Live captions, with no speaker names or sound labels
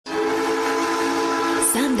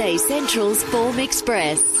Sunday Central's Form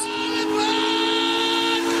Express.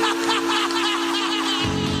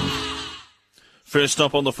 First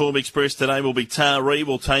stop on the Form Express today will be Taree.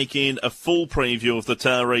 We'll take in a full preview of the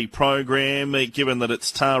Taree program, given that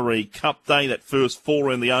it's Taree Cup Day. That first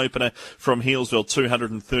four in the opener from Healesville,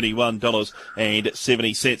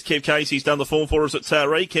 $231.70. Kev Casey's done the form for us at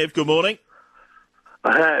Taree. Kev, good morning.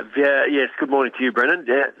 I have, yes. Good morning to you, Brennan.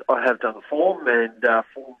 Yeah, I have done the form, and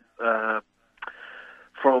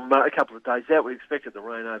from a couple of days out, we expected the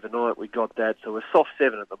rain overnight. We got that, so we're soft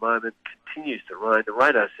 7 at the moment. Continues to rain. The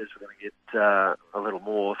radar says we're going to get a little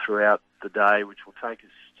more throughout the day, which will take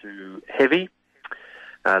us to heavy.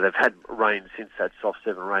 They've had rain since that soft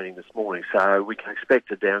 7 raining this morning, so we can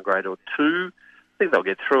expect a downgrade or two. I think they'll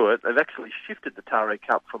get through it. They've actually shifted the Taree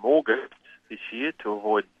Cup from August this year to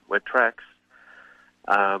avoid wet tracks.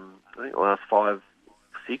 I think the last 5,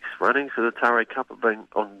 6 runnings of the Taree Cup have been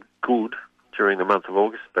on good during the month of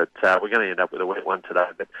August, but we're going to end up with a wet one today.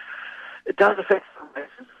 But it does affect some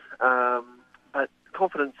races, but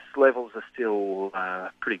confidence levels are still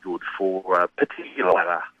pretty good for particularly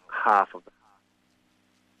half of them.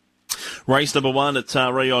 Race number 1 at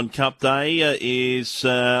Taree on Cup Day is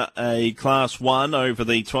a Class 1 over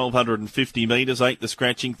the 1,250 metres, 8 the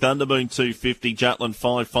scratching, Thundermoon 250, Jutland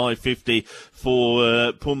 550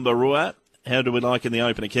 for Pumbarua. How do we like in the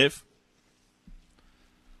opener, Kev?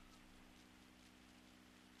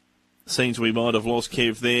 Seems we might have lost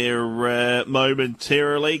Kev there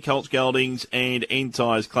momentarily. Colts Geldings and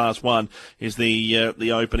Entires Class 1 is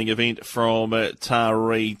the opening event from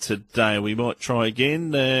Taree today. We might try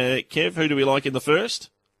again. Kev, who do we like in the first?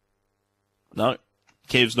 No.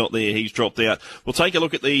 Kev's not there. He's dropped out. We'll take a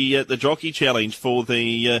look at the Jockey Challenge for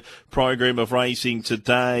the program of racing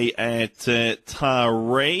today at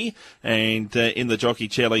Taree. And in the Jockey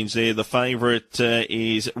Challenge there, the favourite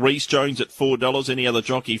is Reece Jones at $4. Any other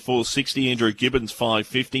jockey, $4.60. Andrew Gibbons,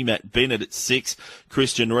 $5.50. Matt Bennett at $6.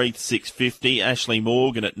 Christian Reith, $6.50. Ashley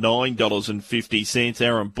Morgan at $9.50.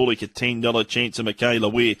 Aaron Bullock at $10. Chance of Michaela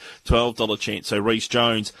Weir, $12 chance. So Reece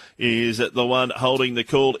Jones is the one holding the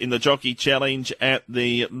call in the Jockey Challenge at the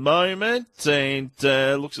moment, and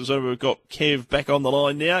looks as though we've got Kev back on the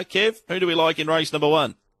line now. Kev, who do we like in race number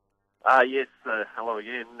 1? Yes, hello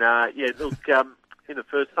again. Look, in the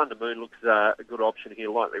first, Thundermoon looks a good option here.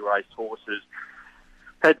 Lightly raced horses.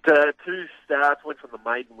 Had 2 starts, went from the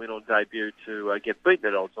maiden win on debut to get beaten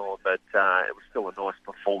at odds on, but it was still a nice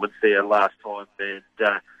performance there last time, and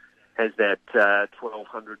has that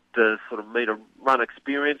 1,200 sort of metre run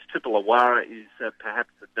experience. Tupilawara is perhaps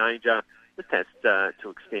the danger. Just has to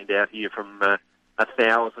extend out here from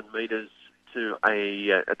 1,000 metres to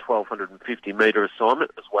a 1,250 metre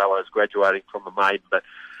assignment, as well as graduating from the maiden. But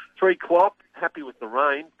 3 Klopp, happy with the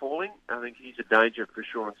rain falling. I think he's a danger for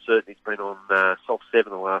sure and certain. He's been on soft 7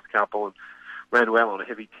 the last couple and ran well on a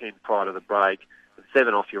heavy 10 prior to the break. And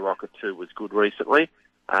 7 off your rocket 2 was good recently.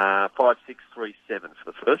 5, 6, 3, 7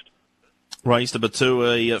 for the first. Race number 2,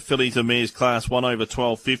 a Fillies and Mares Class 1 over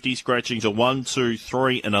 12.50. Scratchings are 1, 2,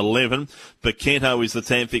 3 and 11. Baketto is the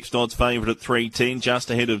Tanfix odds favourite at $3.10, just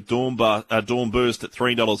ahead of Dawn Burst at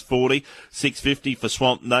 $3.40. $6.50 for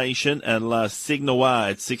Swamp Nation, and La Signoir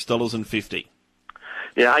at $6.50.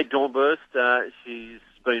 Yeah, 8 Dawn Burst. She's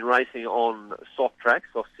been racing on soft tracks,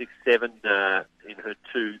 off 6, 7 in her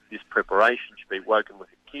 2 this preparation. She'll be Woken with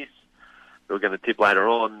a Kiss. We're going to tip later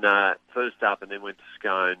on. First up, and then went to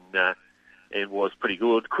Scone. And was pretty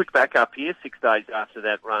good. Quick back up here, 6 days after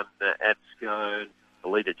that run at Scone. The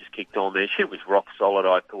leader just kicked on there. She was rock solid,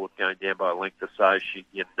 I thought, going down by a length or so. She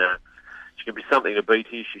can be something to beat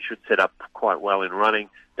here. She should set up quite well in running.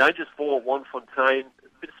 Dangers for Juan Fontaine. A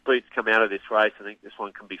bit of speed's come out of this race. I think this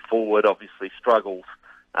one can be forward. Obviously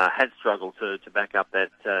had struggled to back up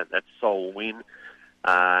that sole win.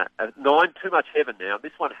 At 9, Too Much Heaven now.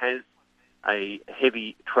 This one has a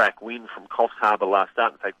heavy track win from Coffs Harbour last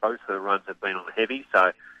start. In fact, both her runs have been on heavy,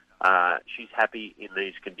 so she's happy in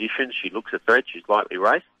these conditions. She looks a threat. She's lightly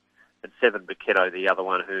raced. And 7, Baketto, the other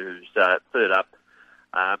one, who's third up.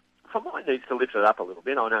 Probably needs to lift it up a little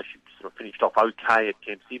bit. I know she sort of finished off okay at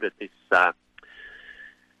Kempsey, but this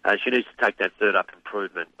she needs to take that third up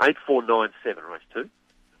improvement. 8, 4, 9, 7, race 2.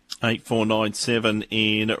 8, 4, 9, 7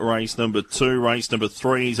 in race number 2. Race number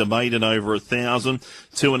 3 is a maiden over 1,000.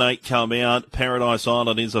 2 and 8 come out. Paradise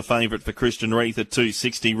Island is a favourite for Christian Reith at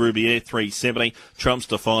 $2.60. Ruby Air $3.70. Trumps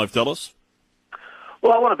to $5.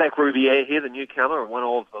 Well, I want to back Ruby Air here, the newcomer, and one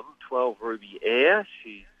of them, 12 Ruby Air.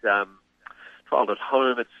 She's trialled at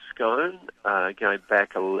home at Scone, going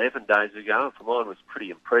back 11 days ago. And for mine was pretty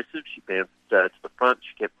impressive. She bounced to the front.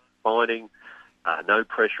 She kept finding no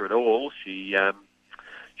pressure at all. She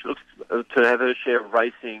she looks to have her share of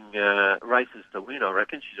racing races to win, I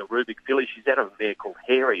reckon. She's a Rubik filly. She's out of a mare called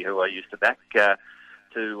Harry, who I used to back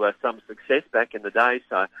to some success back in the day.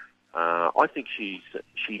 So I think she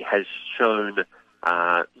has shown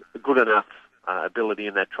good enough ability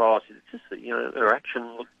in that trial. It's just that, her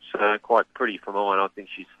action looks quite pretty for mine. I think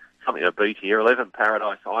she's something to beat here. 11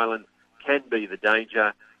 Paradise Island can be the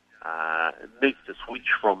danger. Needs to switch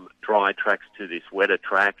from dry tracks to this wetter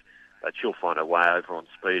track, but she'll find her way over on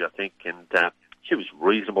speed, I think. And she was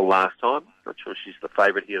reasonable last time. Not sure she's the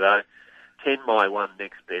favourite here, though. 10 My One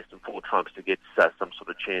Next Best and 4 Trumps to get some sort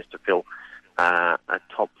of chance to fill a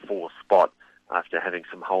top 4 spot after having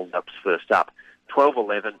some hold-ups first up. 12,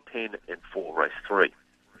 11, 10 and 4, race 3.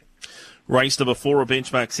 Race number 4, a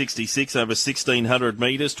benchmark 66 over 1,600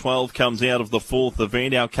 metres. 12 comes out of the 4th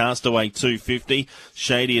event. Our Castaway $2.50.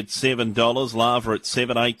 Shady at $7. Lava at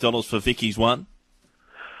 $7, $8 for Vicky's one.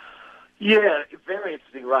 Yeah, very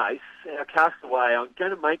interesting race. Our Castaway, I'm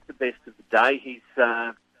going to make the best of the day. He's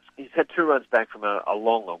had 2 runs back from a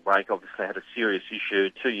long break. Obviously had a serious issue,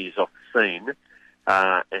 2 years off the scene.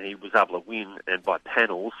 And he was able to win, and by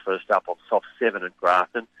panels, first up on soft 7 at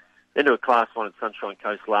Grafton. Then to a Class 1 at Sunshine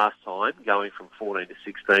Coast last time, going from 14 to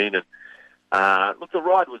 16. And look, the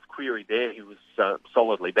ride was queried there. He was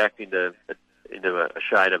solidly backed into a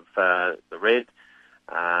shade of the red.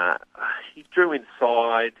 He drew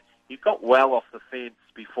inside. He got well off the fence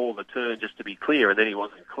before the turn, just to be clear, and then he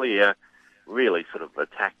wasn't clear. Really sort of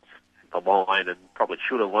attacked the line and probably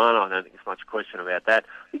should have won. I don't think there's much question about that.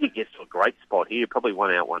 I think he gets to a great spot here. Probably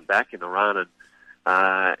 1 out, 1 back in the run,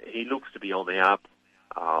 and he looks to be on the up.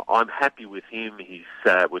 I'm happy with him.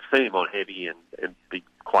 We've seen him on heavy and be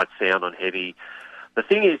quite sound on heavy. The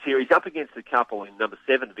thing is here, he's up against a couple in number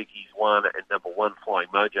 7, Vicky's one, and number 1, Flying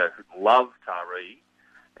Mojo, who love Taree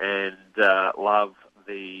and love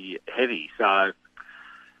the heavy. So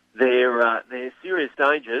they're serious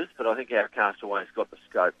dangers, but I think our Castaway's got the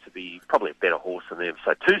scope to be probably a better horse than them.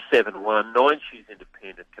 So 2, 7, 1, 9 She's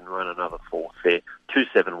Independent can run another 4th there. 2,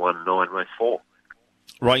 7, 1, 9, race 4.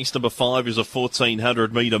 Race number 5 is a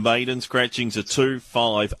 1,400 metre maiden. Scratchings are 2,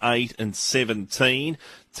 5, 8 and 17.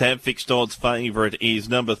 Tab Fixed Odds favourite is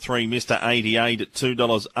number 3, Mr. 88 at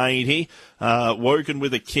 $2.80. Woken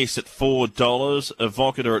with a Kiss at $4.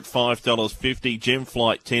 Evocator at $5.50. Gem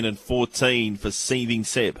Flight 10 and 14 for Seething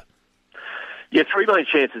Seb. Yeah, 3 main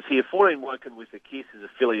chances here. 14 Woken with a Kiss is a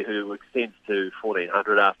filly who extends to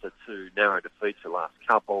 1,400 after 2 narrow defeats the last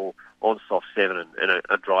couple on soft 7 and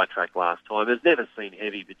a dry track last time. Has never seen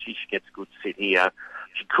heavy, but she gets a good sit here.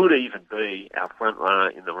 She could even be our front runner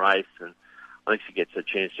in the race, and I think she gets a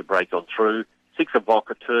chance to break on through. 6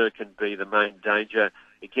 Evocateur can be the main danger.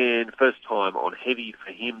 Again, first time on heavy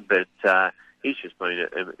for him, but he's just been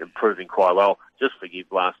improving quite well. Just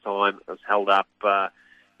forgive last time. It was held up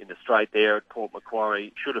in the straight there at Port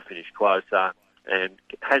Macquarie. Should have finished closer and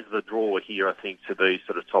has the draw here, I think, to be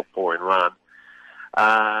sort of top 4 in run.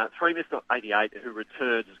 3 Mr. 88, who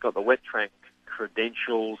returns, has got the wet track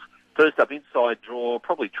credentials. First up, inside draw,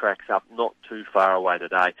 probably tracks up not too far away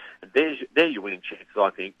today. And there your winning chances, I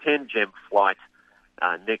think. 10 Gem Flight,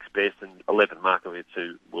 next best, and 11 Markovitz,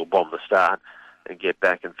 who will bomb the start and get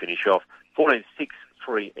back and finish off. 14, 6,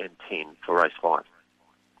 3 and 10 for race 5.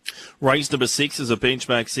 Race number 6 is a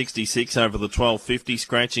benchmark 66 over the 12.50.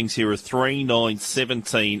 Scratchings here are 3, 9,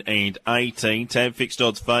 17 and 18. Tab Fixed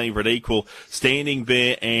Odds favourite equal. Standing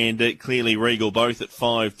Bear and Clearly Regal both at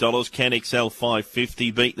 $5. Can Excel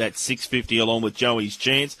 $5.50. Beat that $6.50 along with Joey's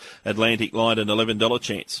Chance. Atlantic Light an $11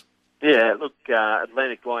 chance. Yeah, look,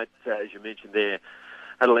 Atlantic Light, as you mentioned there,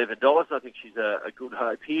 at $11. I think she's a good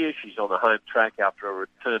hope here. She's on the home track after a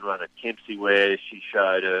return run at Kempsey where she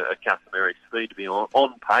showed a customary speed to be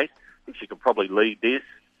on pace. I think she could probably lead this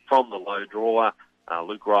from the low drawer.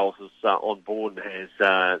 Luke Rolls is on board and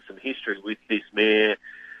has some history with this mare.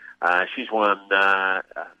 She's won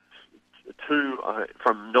 2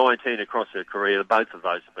 from 19 across her career. Both of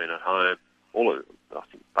those have been at home. I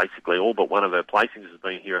think basically all but one of her placings has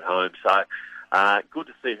been here at home. So good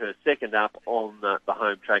to see her second up on the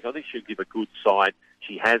home track. I think she'll give a good side.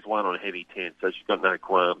 She has won on heavy 10, so she's got no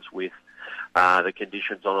qualms with the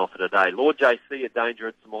conditions on offer today. Lord JC, a danger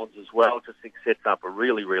at St Mons as well. Just think sets up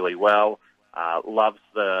really, really well. Loves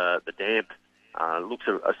the damp. Looks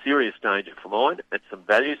a serious danger for mine at some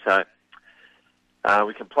value. So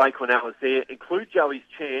we can play Quinellas there. Include Joey's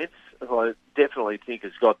Chance, who I definitely think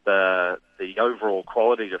has got the overall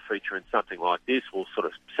quality to feature in something like this. Will sort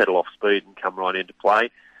of settle off speed and come right into play.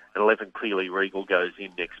 And 11 Clearly Regal goes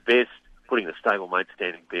in next best, putting the stablemate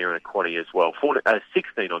Standing Bear in a quaddy as well.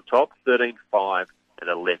 16 on top, 13, 5 and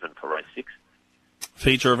 11 for race 6.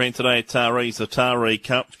 Feature event today at Taree, the Taree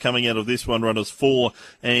Cup. Coming out of this one, runners 4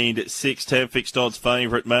 and 6. Tab fixed odds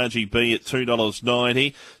favourite, Margie B at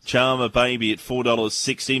 $2.90. Charmer Baby at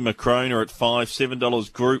 $4.60. Macrona at $5.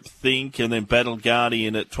 $7 Group Think, and then Battle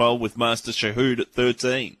Guardian at 12 with Master Shahood at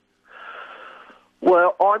 13.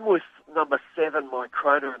 Well, I'm with number 7,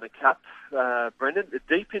 Macrona in the Cup, Brendan.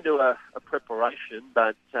 Deep into a preparation,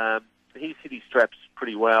 but he's hit his straps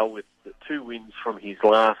pretty well with the 2 wins from his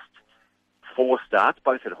last 4 starts,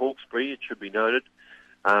 both at Hawkesbury, it should be noted.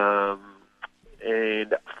 And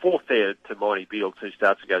 4th there to Mighty Beale 2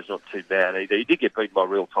 starts ago is not too bad either. He did get beaten by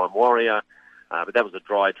Real Time Warrior, but that was a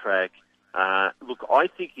dry track. Look, I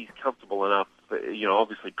think he's comfortable enough,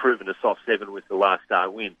 obviously proven a soft 7 with the last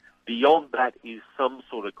start win. Beyond that is some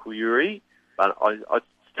sort of query, but I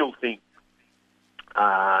still think,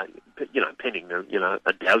 pending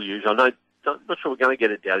a deluge. I'm not sure we're going to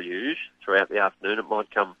get a deluge throughout the afternoon. It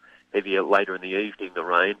might come heavier later in the evening, the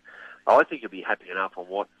rain. I think he'll be happy enough on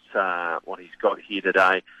what he's got here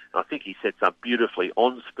today. I think he sets up beautifully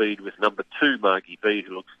on speed with number 2, Margie B,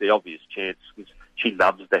 who looks the obvious chance because she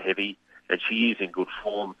loves the heavy and she is in good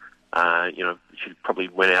form. She probably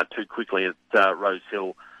went out too quickly at Rose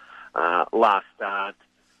Hill last start.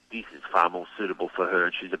 This is far more suitable for her,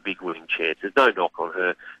 and she's a big winning chance. There's no knock on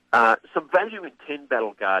her. Some value in 10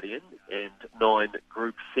 Battle Guardian and 9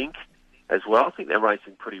 Group Think as well. I think they're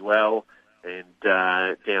racing pretty well, and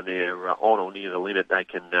down there on or near the limit, they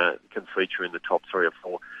can feature in the top 3 or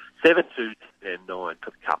 4. 7, 2, 10, 9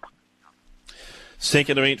 for the Cup.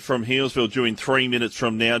 Second event from Healesville due in 3 minutes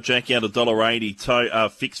from now. Jack out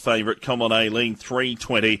 $1.80. Fixed favourite, Common Aileen,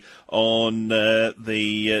 $3.20 on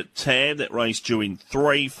the tab. That race due in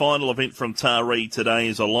 3. Final event from Taree today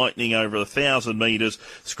is a Lightning over 1,000 metres.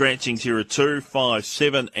 Scratchings here at 2, 5,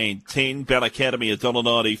 7 and 10. Bell Academy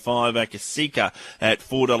 $1.95. Akasika at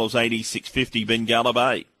 $4.80, $6.50. Bengala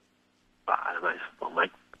Bay. I'll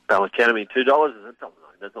make Bell Academy $2. There's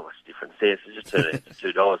not much difference there. So just turn it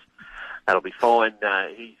to $2. That'll be fine.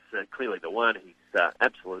 He's clearly the one. He's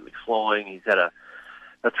absolutely flying. He's had a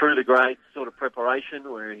through-the-grade sort of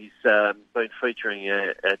preparation where he's been featuring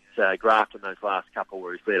at Grafton those last couple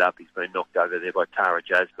where he's led up. He's been knocked over there by Tara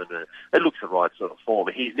Jasmine. It looks the right sort of form.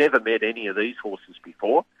 He's never met any of these horses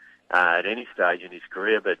before at any stage in his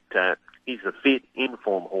career, but he's a fit,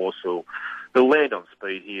 in-form horse who'll land on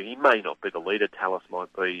speed here. He may not be the leader. Tallis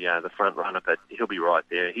might be the front runner, but he'll be right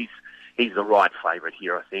there. He's the right favourite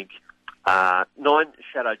here, I think. 9,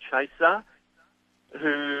 Shadow Chaser,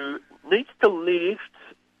 who needs to lift,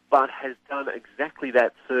 but has done exactly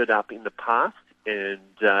that third up in the past. And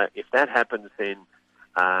if that happens, then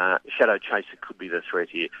Shadow Chaser could be the threat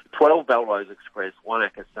here. 12, Belrose Express, 1,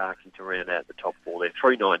 Akasaki to round out the top 4 there.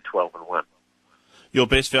 3, 9, 12 and 1. Your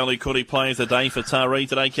best value Cootie play of the day for Taree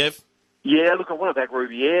today, Kev? Yeah, look, I want to back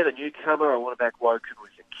Rubier, the newcomer. I want to back Woken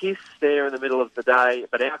with a Kiss there in the middle of the day.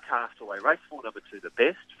 But our Castaway, race 4, number 2, the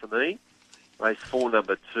best for me. Race 4,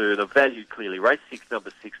 number 2, the value clearly. Race 6,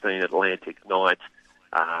 number 16, Atlantic Night.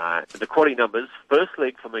 The quaddy numbers, first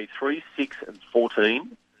leg for me, 3, 6 and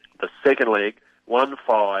 14. The second leg, 1,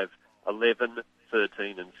 5, 11,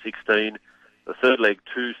 13 and 16. The third leg,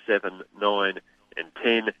 2, 7, 9 and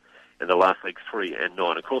 10. And the last leg, 3 and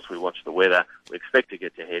 9. Of course, we watch the weather. We expect to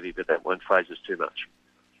get to heavy, but that won't phase us too much.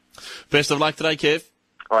 Best of luck today, Kev.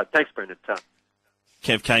 All right, thanks, Brendan.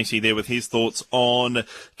 Kev Casey there with his thoughts on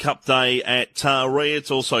Cup Day at Taree. It's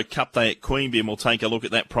also Cup Day at Queanbeyan. We'll take a look at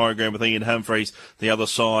that program with Ian Humphreys, the other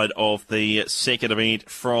side of the second event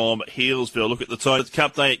from Healesville. Look at the time. It's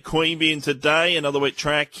Cup Day at Queanbeyan today. Another wet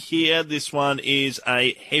track here. This one is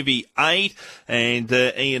a heavy 8. And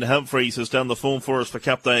Ian Humphreys has done the form for us for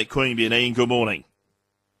Cup Day at Queanbeyan. Ian, good morning.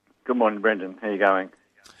 Good morning, Brendan. How are you going?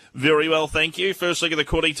 Very well, thank you. First look at the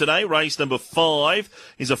quaddy today. Race number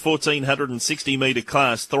 5 is a 1,460 metre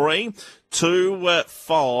class 3. 2,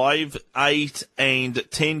 5, 8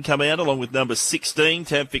 and 10 come out along with number 16.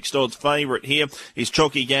 Tab fixed odds favourite here is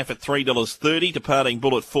Chalky Gaff at $3.30. Departing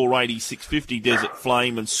Bullet $4.80, $6.50 Desert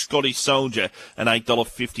Flame and Scottish Soldier an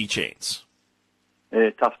 $8.50 chance. Yeah,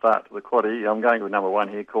 tough start to the quaddy. I'm going with number 1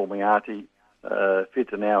 here, Call Me Artie.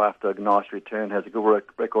 Fit now after a nice return. Has a good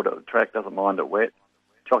record at the track. Doesn't mind it wet.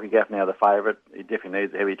 Chalky Gaff now the favourite. He definitely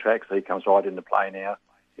needs a heavy track, so he comes right into play now.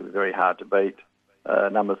 He'll be very hard to beat.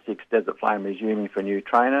 Number 6, Desert Flame, resuming for a new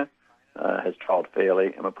trainer. Has trialled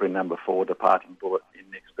fairly, and we're putting number 4, Departing Bullet, in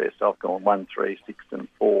next best. I've gone 1, 3, 6 and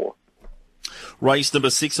 4. Race number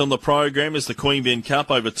 6 on the program is the Queanbeyan Cup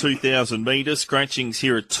over 2,000 metres. Scratchings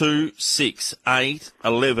here at 2, 6, 8,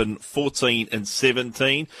 11, 14 and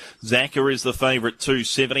 17. Zaka is the favourite,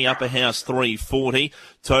 270. Upper House, 340.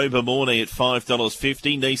 Toba Mornay at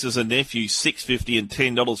 $5.50. Nieces and Nephews, $6.50 and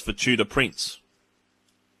 $10 for Tudor Prince.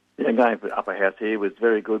 Yeah, going for Upper House here was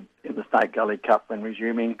very good in the Snake Gully Cup when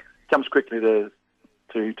resuming. Jumps quickly to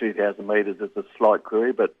 2,000 metres. It's a slight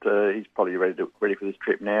query, but he's probably ready for this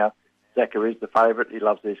trip now. Zaka is the favourite. He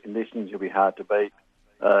loves these conditions. He'll be hard to beat.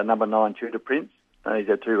 Number 9, Tudor Prince. He's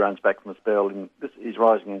had 2 runs back from a spell. He's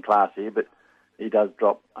rising in class here, but he does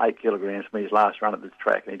drop 8 kilograms from his last run at this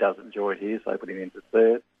track, and he does enjoy it here, so I put him into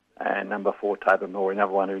third. And number 4, Toba Mornay,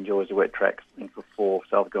 another one who enjoys the wet tracks, in for 4.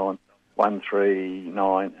 So I've gone 1, 3,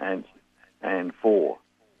 9 and 4.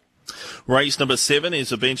 Race number 7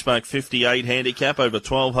 is a benchmark 58 handicap over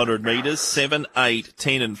 1,200 metres. 7, 8,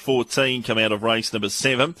 10 and 14 come out of race number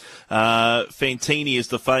 7. Fantini is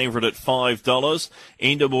the favourite at $5.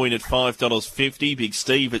 Endermoin at $5.50. Big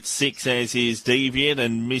Steve at 6, as is Deviant.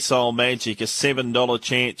 And Missile Magic, a $7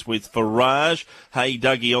 chance with Farage. Hey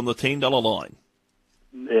Dougie on the $10 line.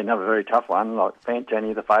 Yeah, another very tough one. Like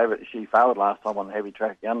Fantini, the favourite, she failed last time on the heavy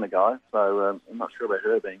track against the guy, so I'm not sure about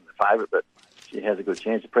her being the favourite, but she has a good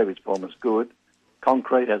chance. The previous form is good.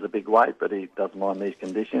 Concrete has a big weight, but he doesn't mind these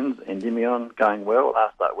conditions. Endymion going well,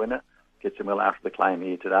 last start winner, gets him well after the claim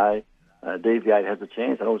here today. Deviate has a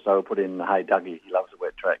chance, and also put in Hey Dougie. He loves the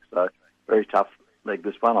wet track, so very tough leg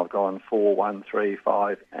this one. I've gone 4, 1, 3,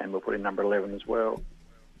 5, and we'll put in number 11 as well.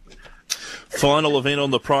 Final event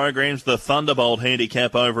on the program's the Thunderbolt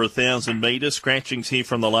handicap over 1,000 metres. Scratchings here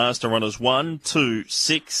from the last runners 1, 2,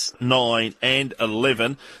 6, 9 and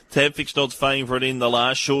 11. Tab fixed odds favourite in the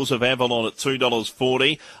last. Shores of Avalon at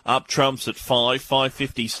 $2.40. Up trumps at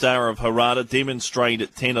 $5.50 Star of Harada. Demonstrate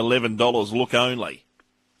at $10, $11. Look only.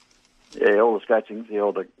 Yeah, all the scratchings,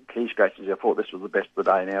 all the key scratchings. I thought this was the best of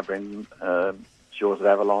the day now, Brendan. Shores of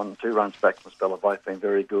Avalon, 2 runs back from spell have both been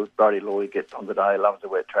very good. Brody Lloyd gets on today, loves the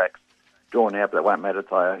wet tracks. Drawn out, but it won't matter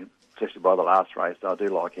today, especially by the last race, so I do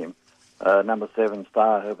like him. Number 7,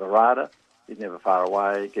 Star of Harada. He's never far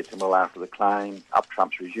away, gets him well after the claim. Up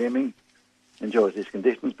trumps resuming. Enjoys his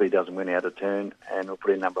conditions, but he doesn't win out of turn. And we'll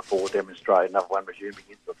put in number 4, Demonstrate. Another one resuming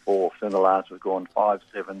into the 4th. And the last was gone 5,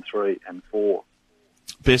 7, 3 and 4.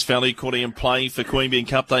 Best value Quadrian play for Queanbeyan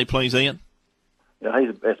Cup Day, please, Ian. Yeah, he's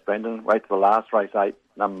the best, Brendan. Wait for the last race 8,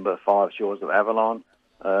 number 5, Shores of Avalon.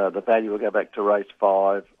 The value will go back to race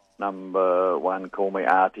 5, number 1, Call Me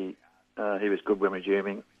Artie. He was good when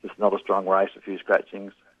resuming. It's not a strong race, a few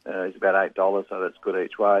scratchings. He's about $8, so that's good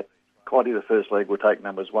each way. Quaddy, the first leg, will take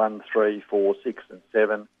numbers 1, 3, 4, 6 and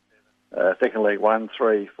 7. Second leg, 1,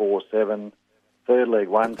 3, 4, 7. Third leg,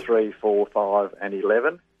 1, 3, 4, 5 and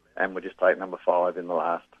 11. And we'll just take number 5 in the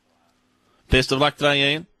last. Best of luck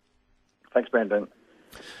today, Ian. Thanks, Brendan.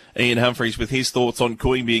 Ian Humphreys with his thoughts on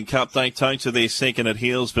Queanbeyan Cup Day. Totes are their second at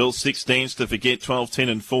Healesville. 6 Stands to Forget, $12,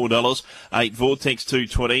 $10 and $4. 8 Vortex,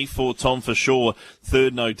 $2.20. 4 Tom for Sure,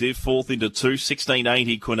 third No Div. Fourth into 2.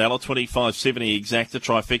 16.80 Quinella. 25.70 Exacta.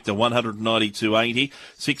 Trifecta, $192.80.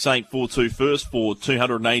 6.842 First for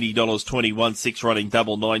 $280.21. 6 running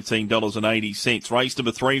double, $19.80. Race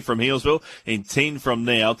number 3 from Healesville and 10 from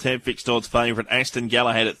now. Tab fixed odds favourite Aston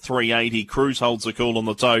Galahad at $3.80. Cruise holds the call on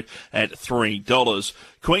the tote at $3.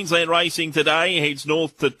 Queensland Racing today heads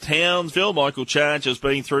north to Townsville. Michael Charge has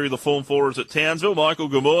been through the Form 4s at Townsville. Michael,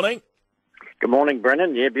 good morning. Good morning,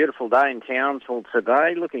 Brennan. Yeah, beautiful day in Townsville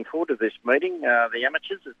today. Looking forward to this meeting. The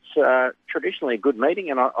amateurs, it's traditionally a good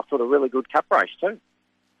meeting, and I thought a really good cup race too.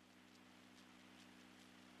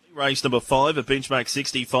 Race number 5, a benchmark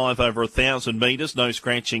 65 over 1,000 metres. No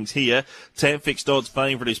scratchings here. Tab fixed odds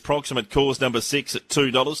favourite is Proximate Cause number 6 at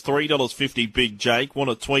 $2. $3.50 Big Jake. Want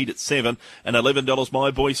a tweet at 7 and $11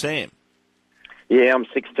 My Boy Sam. Yeah, I'm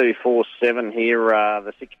 6247 here.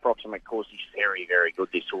 The 6 Proximate Course is very, very good,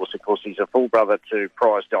 this horse. Of course, he's a full brother to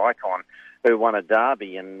Prized Icon, who won a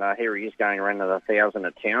derby, and here he is going around to the 1,000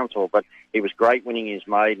 at Townsville. But he was great winning his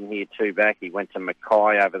maiden here 2 back. He went to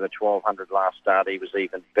Mackay over the 1,200 last start. He was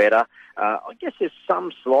even better. I guess there's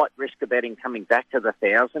some slight risk about him coming back to the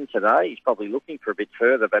 1,000 today. He's probably looking for a bit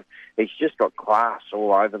further, but he's just got class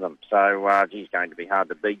all over them. So he's going to be hard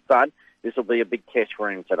to beat. But this will be a big test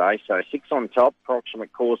for him today. So 6 on top,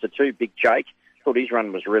 Proximate Cause, the 2 Big Jake. Thought his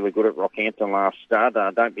run was really good at Rockhampton last start.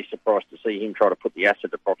 Don't be surprised to see him try to put the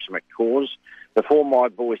asset at Proximate Cause. The 4 My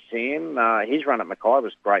Boy Sam, his run at Mackay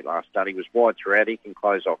was great last start. He was wide throughout. He can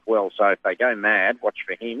close off well. So if they go mad, watch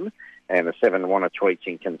for him. And the 7 Wanna Tweet's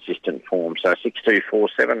in consistent form. So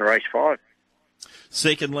 6-2-4-7, race 5.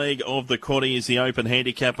 Second leg of the quaddie is the open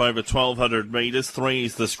handicap over 1,200 metres. 3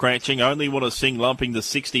 is the scratching. Only Want to Sing lumping the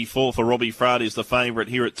 64 for Robbie Frard is the favourite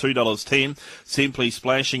here at $2.10. Simply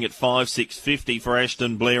Splashing at $5.650 for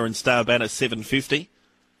Ashton Blair and Star Banner $7.50.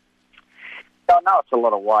 I know it's a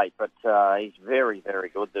lot of weight, but he's very, very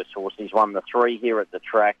good, this horse. He's won the 3 here at the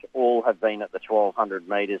track. All have been at the 1,200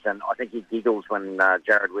 metres, and I think he giggles when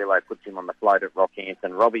Jared Wheeler puts him on the float at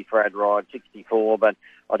Rockhampton. Robbie Frad ride 64, but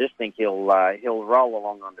I just think he'll roll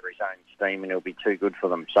along under his own steam, and he'll be too good for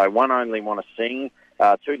them. So one Only Want to Sing.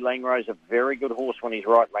 2 Langro's a very good horse when he's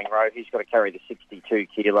right, Langro. He's got to carry the 62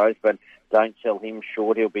 kilos, but don't sell him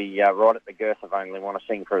short. He'll be right at the girth of Only Want to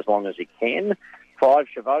Sing for as long as he can. 5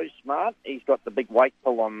 Chavot Smart. He's got the big weight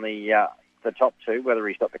pull on the top 2. Whether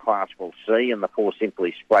he's got the class, we'll see. And the 4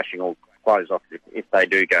 Simply Splashing will close off if they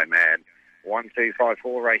do go mad. 1, 2, 5,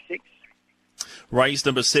 4, race 6. Race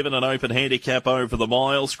number 7, an open handicap over the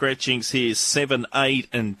mile. Scratchings here 7, 8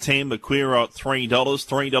 and 10. Maquira at $3.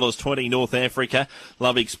 $3.20 North Africa.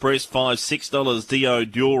 Love Express $5, $6 Dio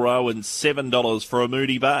Duro and $7 for a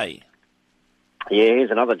Moody Bay. Yeah,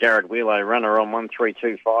 here's another Jared Wheeler runner on 1, 3,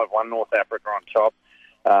 2, 5, 1 North Africa on top.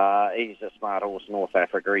 He's a smart horse, North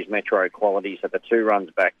Africa. He's metro quality, so the 2 runs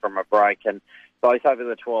back from a break, and both over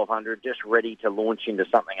the 1,200, just ready to launch into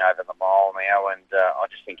something over the mile now, and I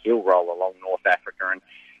just think he'll roll along North Africa, and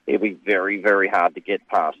he'll be very, very hard to get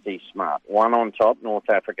past. He's smart. 1 on top, North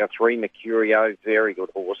Africa. 3, Mercurio, very good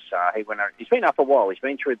horse. He's been up a while. He's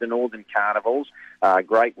been through the Northern Carnivals.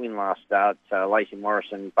 Great win last start. Lacey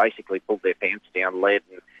Morrison basically pulled their pants down, led,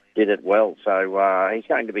 and did it well. So he's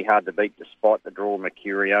going to be hard to beat despite the draw,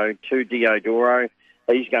 Mercurio. 2, Diodoro.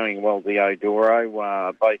 He's going well,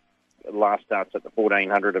 Diodoro. Both last starts at the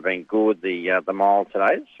 1,400 have been good. The mile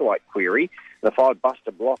today, it's a slight query. The 5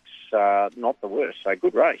 Buster Blocks, not the worst. So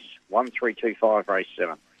good race. 1, 3, 2, 5, race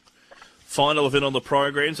 7. Final event on the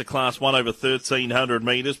program's a Class 1 over 1,300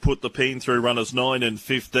 metres. Put the pen through runners 9 and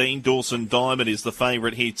 15. Dawson Diamond is the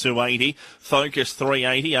favourite here, $2.80. Focus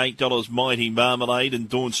 $3.80. $8 Mighty Marmalade and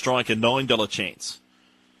Dawn Strike a $9 chance.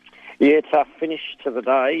 Yeah, tough finish to the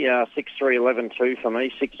day. 6, 3, 11, 2 for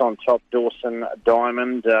me. 6 on top, Dawson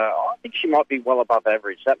Diamond. I think she might be well above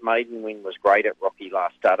average. That maiden win was great at Rocky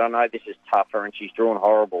last start. I know this is tougher and she's drawn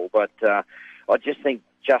horrible, but I just think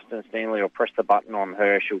Justin Stanley will press the button on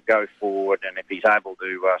her. She'll go forward, and if he's able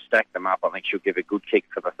to stack them up, I think she'll give a good kick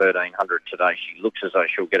for the 1,300 today. She looks as though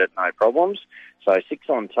she'll get it no problems. So 6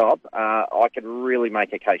 on top. I could really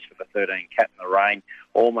make a case for the 13, Cat in the Rain.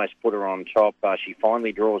 Almost put her on top. She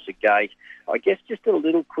finally draws the gate. I guess just a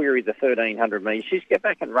little query, the 1,300 metres. She's get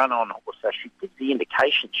back and run on horse, so she gives the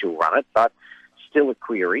indication she'll run it, but still a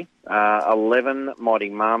query. 11, Mighty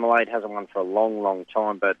Marmalade, hasn't won for a long, long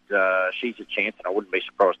time, but she's a chance, and I wouldn't be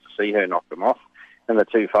surprised to see her knock them off. And the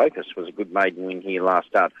 2 Focus was a good maiden win here last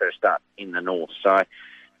start, first start in the north. So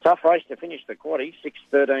tough race to finish the quaddie. 6,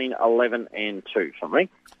 13, 11 and 2 for me.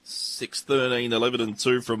 6, 13, 11 and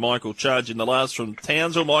 2 from Michael Charge in the last from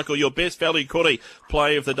Townsville. Michael, your best value quaddie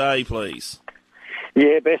play of the day, please.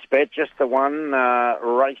 Yeah, best bet, just the one.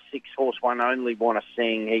 Race 6, horse 1, Only Want to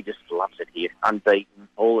Sing. He just loves it here. Unbeaten,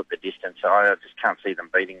 all at the distance. I just can't see them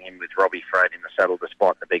beating him with Robbie Frad in the saddle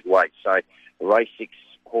despite the big weight. So race 6,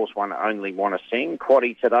 horse 1, Only Want to Sing.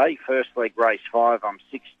 Quaddie today, first leg race 5, I'm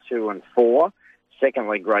 6, 2 and 4. Second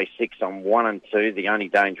leg race 6, I'm 1 and 2. The only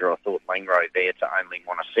danger I thought Langro there to Only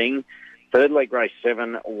Want to Sing. Third leg race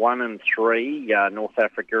 7, 1 and 3. North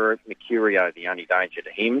Africa, Mercurio, the only danger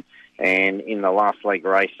to him. And in the last leg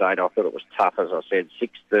race 8, I thought it was tough, as I said,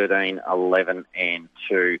 6, 13, 11 and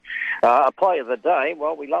 2. A play of the day,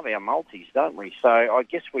 well, we love our multis, don't we? So I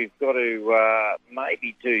guess we've got to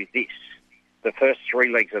maybe do this, the first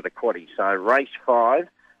 3 legs of the quaddie. So race 5,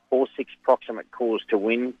 horse 6, Proximate Cause to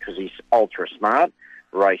win because he's ultra smart.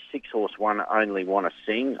 Race 6, horse 1, Only Want to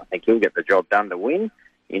Sing. I think he'll get the job done to win.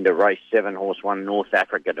 Into race 7, horse 1, North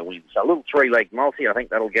Africa to win. So a little 3-leg multi, I think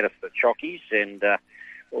that'll get us the chockies, and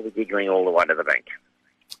we'll be giggling all the way to the bank.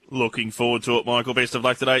 Looking forward to it, Michael. Best of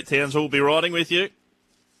luck today. Townsville will be riding with you.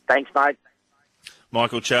 Thanks, mate.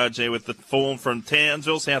 Michael Charge there with the form from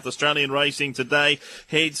Townsville. South Australian racing today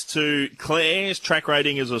heads to Clare's. Track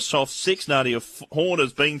rating is a soft 6. Nadia Horn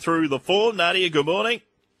has been through the form. Nadia, good morning.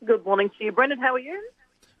 Good morning to you, Brendan. How are you?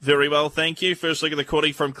 Very well, thank you. First look at the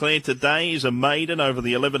quaddie from Clare today is a maiden over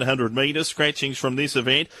the 1,100 metres. Scratchings from this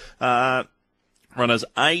event. Runners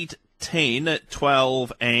 8, 10,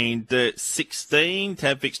 12 and 16.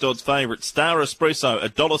 Tab Fixed Odds favourite. Star Espresso,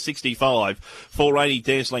 $1.65. $4.80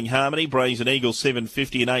 Dazzling Harmony. Brazen Eagle,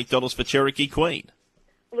 $7.50 and $8 for Cherokee Queen.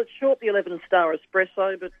 Well, it's short the 11 Star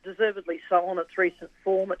Espresso, but deservedly so on its recent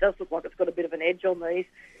form. It does look like it's got a bit of an edge on these.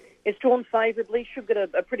 It's drawn favourably, should get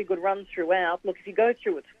a pretty good run throughout. Look, if you go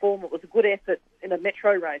through its form, it was a good effort in a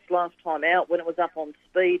metro race last time out when it was up on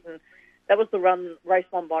speed, and that was the race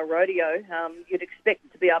won by Rodeo. You'd expect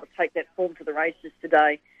it to be able to take that form to the races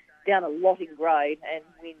today, down a lot in grade and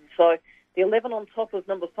win. So the 11 on top of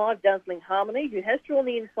number 5, Dazzling Harmony, who has drawn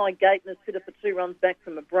the inside gate and is fitter for 2 runs back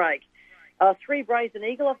from a break. 3, Brazen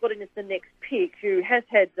Eagle, I've got in as the next pick, who has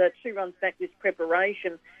had 2 runs back this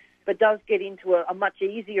preparation, but does get into a much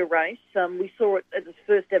easier race. We saw it as its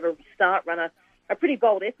first ever start runner. A pretty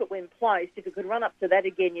bold effort when placed. If it could run up to that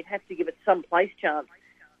again, you'd have to give it some place chance.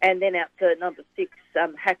 And then out to number 6,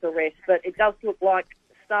 Hacker Rest. But it does look like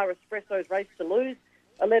Star Espresso's race to lose.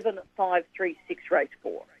 11, 5, 3, 6, race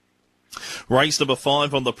 4. Race number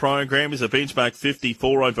 5 on the program is a benchmark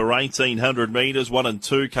 54 over 1,800 metres. 1 and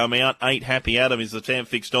 2 come out. 8, Happy Adam is the Tam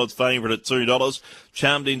Fixed Odds favourite at $2.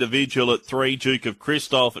 Charmed Individual at 3. Duke of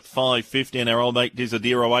Christoph at $5.50. And our old mate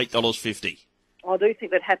Desidero, $8.50. I do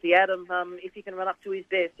think that Happy Adam, if he can run up to his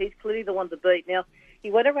best, he's clearly the one to beat. Now,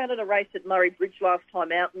 he went around in a race at Murray Bridge last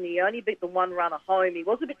time out, and he only beat the 1 runner home. He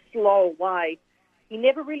was a bit slow away. He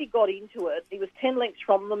never really got into it. He was 10 lengths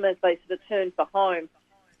from them as they sort of turned for home.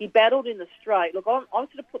 He battled in the straight. Look, I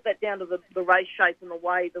sort of put that down to the race shape and the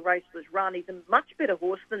way the race was run. He's a much better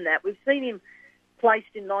horse than that. We've seen him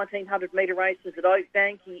placed in 1,900-metre races at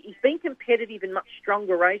Oakbank. He's been competitive in much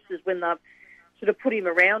stronger races when they've sort of put him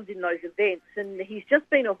around in those events. And he's just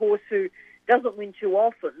been a horse who doesn't win too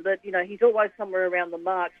often, but, he's always somewhere around the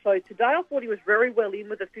mark. So today I thought he was very well in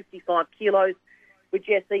with the 55 kilos with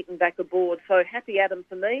Jess Eaton back aboard. So Happy Adam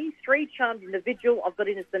for me. 3, Charmed Individual, I've got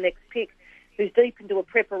in as the next pick, who's deep into a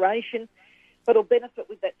preparation, but will benefit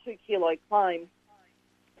with that 2-kilo claim.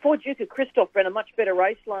 4, Duke of Christoph ran a much better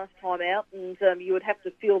race last time out, and you would have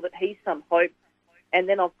to feel that he's some hope. And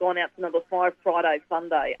then I've gone out to number 5, Friday Fun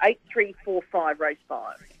Day. 8, 3, 4, 5, race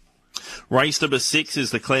 5. Race number 6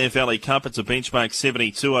 is the Clare Valley Cup. It's a benchmark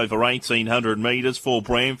 72 over 1,800 metres. 4,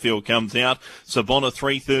 Bramfield comes out. Sabona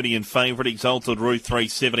 3.30 in favourite. Exalted Ruth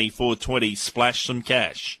 3.70, 4.20. Splash some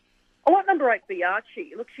cash. I like number 8,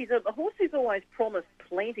 Biarchi. Look, she's a horse who's always promised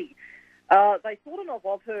plenty. They thought enough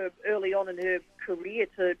of her early on in her career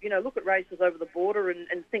to, look at races over the border and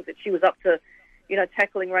think that she was up to,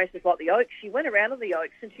 tackling races like the Oaks. She went around in the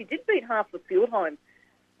Oaks and she did beat half the field home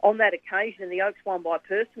on that occasion, and the Oaks won by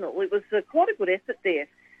personal. It was quite a good effort there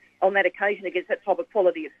on that occasion against that type of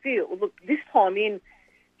quality of field. Look, this time in,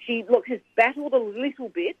 she has battled a little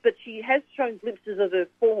bit, but she has shown glimpses of her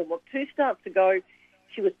form. Look, 2 starts ago,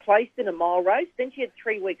 she was placed in a mile race. Then she had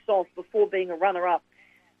 3 weeks off before being a runner-up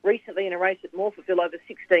recently in a race at Morphettville over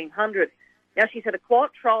 1,600. Now she's had a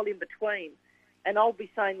quiet trial in between, and I'll be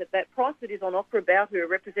saying that price that is on offer about her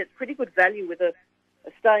represents pretty good value with a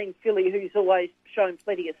staying filly who's always shown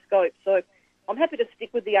plenty of scope. So I'm happy to stick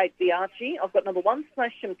with the 8, Biarchi. I've got number 1,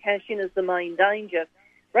 Splash Some Cash in as the main danger.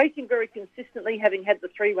 Racing very consistently, having had the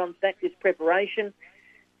 3 runs back this preparation.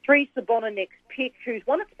 3, Sabona next pick, who's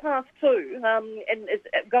won its past 2 and is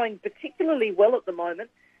going particularly well at the moment.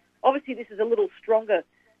 Obviously, this is a little stronger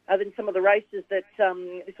than some of the races that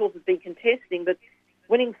this horse has been contesting, but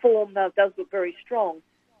winning form does look very strong.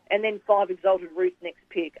 And then 5, Exalted Ruth next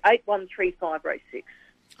pick. 8, 1, 3, 5, race 6.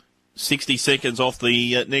 60 seconds off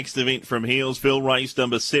the next event from Healesville. Race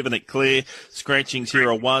number 7 at Clare. Scratchings here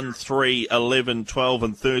are 1, 3, 11, 12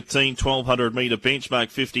 and 13. 1,200 metre benchmark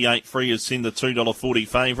 58. Free as Sin, the $2.40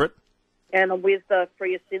 favourite. And I'm with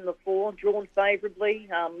Free as Sin, the 4, drawn favourably.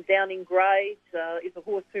 Down in grade is a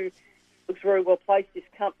horse who looks very well placed, this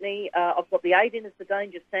company. I've got the 8 in as the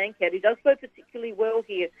Danger Sandcat, who does go particularly well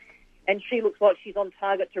here, and she looks like she's on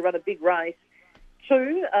target to run a big race.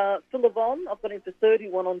 2, Philavon, I've got him for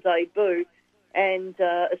 31 on debut. And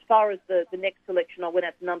as far as the next selection, I went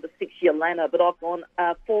out to number 6, Yolana, but I've gone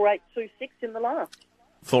 4, 8, 2, 6 in the last.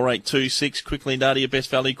 4, 8, 2, 6. Quickly, Nadia, best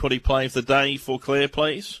value quaddy play of the day for Clare,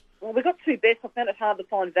 please. Well, we've got 2 best. I found it hard to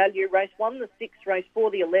find value. Race 1, the 6, race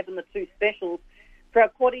 4, the 11, the 2 specials. For our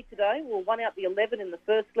quaddy today, we'll 1 out the 11 in the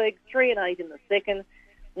first leg, 3 and 8 in the second,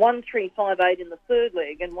 1, 3, 5, 8 in the third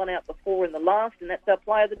leg, and 1 out the 4 in the last, and that's our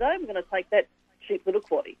play of the day. We're going to take that cheap little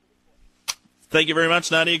quaddy. Thank you very much,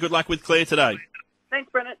 Nadia. Good luck with Clare today. Thanks,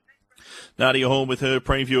 Brennan. Nadia Horn with her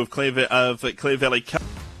preview of Clare Valley Cup.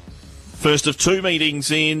 First of 2 meetings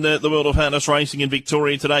in the world of harness racing in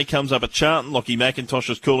Victoria today comes up at Charlton. Lockie McIntosh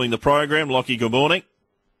is calling the program. Lockie, good morning.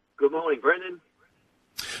 Good morning, Brendan.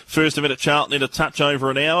 First event at Charlton in a touch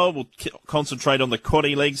over an hour. We'll concentrate on the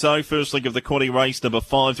quaddy legs though. First leg of the quaddy race, number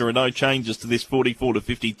 5. There are no changes to this, 44 to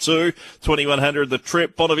 52. 2,100 the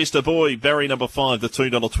trip. Bonavista Boy, Barry number 5, the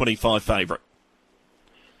 $2.25 favourite.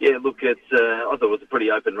 Yeah, look, I thought it was a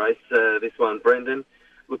pretty open race, this one, Brendan.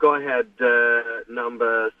 Look, I had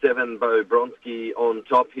number 7, Bo Bronski, on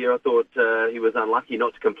top here. I thought he was unlucky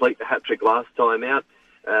not to complete the hat-trick last time out.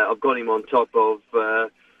 I've got him on top of,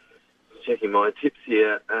 checking my tips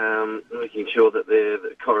here, making sure that they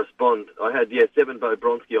correspond. I had, 7, Bo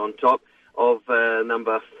Bronski on top of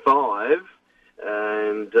number 5,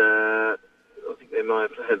 and I think they might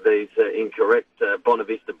have had these incorrect.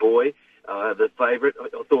 Bonavista Boy, the favourite. I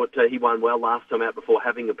thought he won well last time out before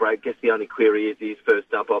having a break. Guess the only query is he's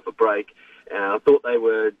first up off a break. I thought they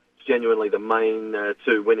were genuinely the main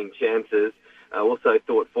 2 winning chances. I also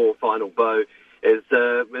thought 4, Final Bow is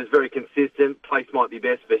very consistent. Place might be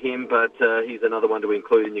best for him, but he's another one to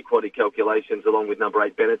include in your quaddy calculations, along with number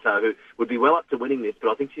 8, Beneteau, who would be well up to winning this, but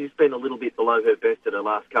I think she's been a little bit below her best at her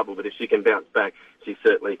last couple, but if she can bounce back, she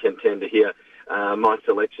certainly can tend to hear. My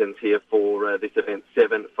selections here for this event,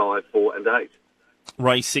 7, 5, 4 and 8.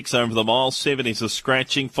 Race 6 over the mile. 7 is a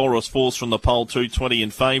scratching. Forest Force from the pole, 220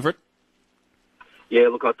 in favourite. Yeah,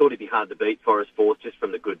 look, I thought he'd be hard to beat, Forest Force, just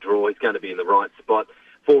from the good draw. He's going to be in the right spot.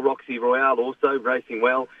 4, Roxy Royale, also racing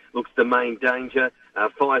well, looks the main danger.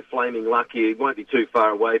 5, Flaming Lucky, he won't be too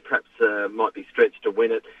far away, perhaps might be stretched to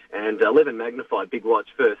win it. And 11, Magnified, Big Watch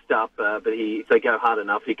first up, but if they go hard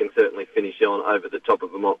enough, he can certainly finish on over the top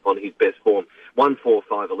of them on his best form. 1, 4,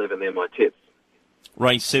 5, 11, they're my tips.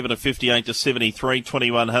 Race 7 of 58 to 73,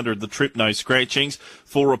 2100 the trip, no scratchings.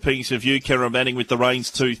 4 apiece of you, Karen Manning with the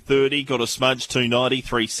reins, 230, got a smudge, 290,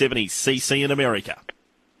 370, CC in America.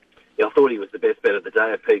 I thought he was the best bet of the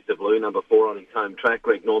day, a piece of Lou, number 4 on his home track.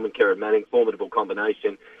 Greg Norman, Karen Manning, formidable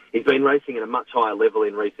combination. He's been racing at a much higher level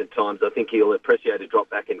in recent times. I think he'll appreciate a drop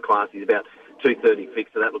back in class. He's about 230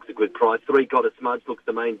 fixed, so that looks a good price. 3, Got a Smudge, looks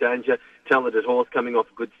the main danger. Talented horse coming off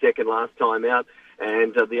a good second last time out.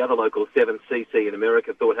 And the other local, 7, CC in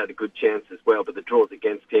America, thought had a good chance as well, but the draw's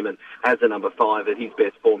against him, and as a number 5 at his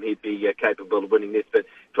best form, he'd be capable of winning this, but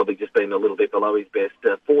probably just been a little bit below his best.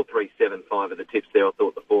 4, 3, 7, 5 are the tips there. I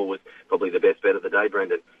thought the 4 was probably the best bet of the day,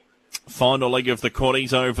 Brendan. Final leg of the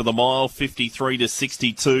quaddies over the mile, 53 to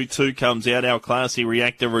 62. 2 comes out. Our Classy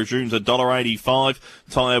Reactor resumes $1.85.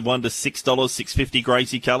 Tyre 1 to $6, $6.50.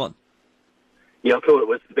 Gracie Cullen. Yeah, I thought it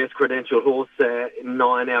was the best credentialed horse.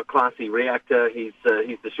 9, Our Classy Reactor. He's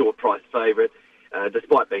the short price favourite.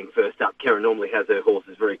 Despite being first up, Karen normally has her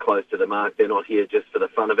horses very close to the mark. They're not here just for the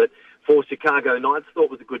fun of it. 4, Chicago Knights, thought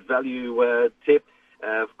was a good value tip.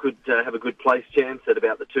 Could have a good place chance at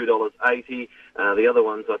about the $2.80. The other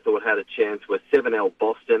ones I thought had a chance were 7L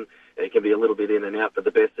Boston. He can be a little bit in and out, but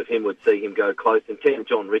the best of him would see him go close. And 10,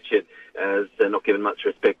 John Richard, as not given much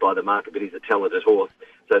respect by the market, but he's a talented horse.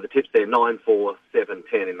 So the tips there, 9, 4, 7,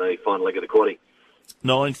 10 in the final leg of the quaddie.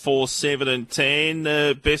 9, 4, 7 and 10.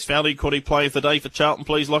 Best value quaddie play of the day for Charlton,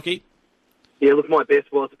 please, Lockie. Yeah, look, my best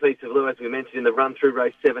was a piece of Lou, as we mentioned in the run-through.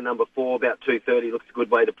 Race 7, number 4, about 230, looks a good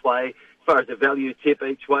way to play. As far as a value tip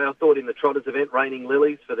each way, I thought in the Trotters event, Raining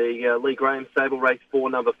Lilies for the Lee Graham stable, race 4,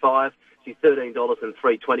 number 5. She's $13 and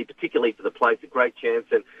 $3.20, particularly for the place, a great chance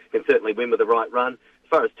and can certainly win with the right run. As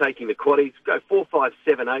far as taking the quaddies, go 4, 5,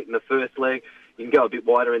 7, 8 in the first leg. You can go a bit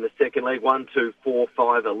wider in the second leg, 1, 2, 4,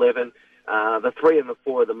 5, 11. The 3 and the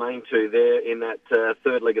 4 are the main 2 there in that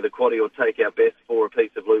third leg of the quaddie, or take our best 4, a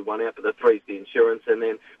piece of Lou, 1 out, but the 3's the insurance, and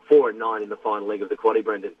then 4 and 9 in the final leg of the quaddie,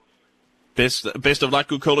 Brendan. Best of luck,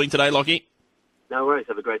 good calling today, Lockie. No worries,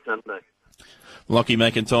 have a great Sunday. Lockie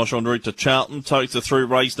McIntosh en route to Charlton. Totes are through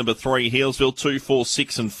race number 3, Healesville, 2, 4,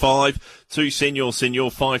 6 and 5. 2, Senor,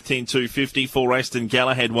 5, 10, 250. 4, Aston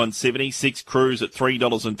Galahad, 170. 6, Cruise at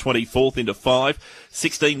 $3.24 into 5.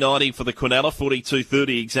 16.90 for the Quinella,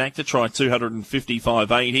 42.30 exacta. Try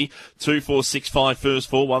 255.80. 2, 4, 6, 5, first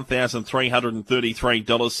 4, $1,333.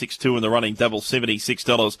 6-2 in the running double,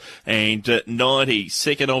 $76.90.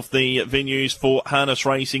 Second off the venues for harness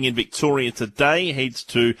racing in Victoria today heads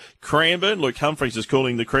to Cranbourne. Luke Humphries is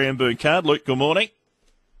calling the Cranbourne card. Luke, good morning.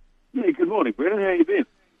 Yeah, good morning, Brendan. How you been?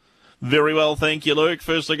 Very well, thank you, Luke.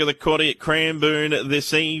 First look at the quaddie at Cranbourne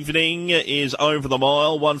this evening is over the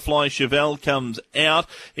mile. One Fly Chevelle comes out.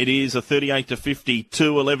 It is a 38 to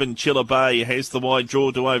 52. 11 Chiller Bay has the wide draw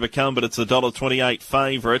to overcome, but it's a $1.28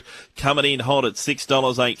 favourite. Coming in hot at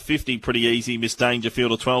 $6.850. Pretty easy. Miss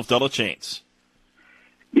Dangerfield, a $12 chance.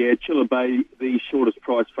 Yeah, Chiller Bay, the shortest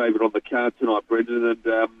price favourite on the card tonight, Brendan, and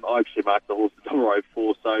I actually marked the horse at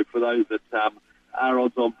 $1.04. So for those that are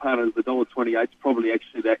odds on punters, the $1.28 is probably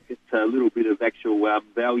actually that a little bit of actual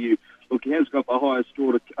value. Look, he has got the highest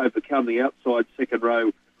draw to overcome the outside second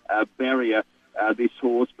row barrier, this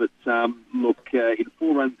horse. But look, in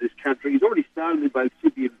 4 runs this country, he's already started in both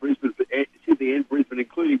Sydney and Brisbane,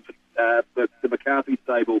 including the McCarthy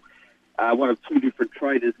stable. one of two different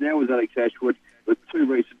trainers. Now was Alex Ashwood with two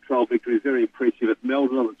recent trial victories, very impressive at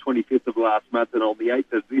Melbourne on the 25th of last month and on the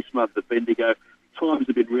 8th of this month at Bendigo. Times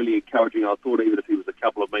have been really encouraging. I thought even if he was a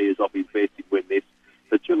couple of metres off his best, he'd win this.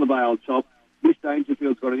 So Chilla Bay on top. Miss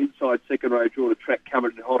Dangerfield's got an inside second row draw to track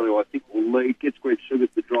coming in hot, who I think will lead. Gets Greg Sugars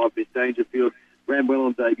to drive Miss Dangerfield. Ran well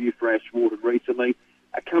on debut for Ash Wharton recently.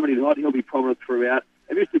 Coming in hot, he'll be prominent throughout.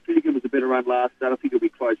 And Mr. Finnegan was a better run last start. I think he'll be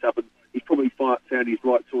close up, and he's probably found his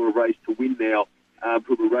right sort of race to win now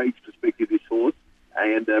from a race perspective, this horse.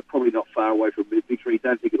 And probably not far away from victory.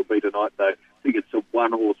 Don't think it'll be tonight, though. I think it's a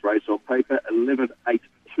one-horse race on paper, 11-8-2-9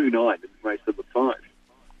 in race number 5.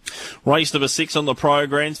 Race number 6 on the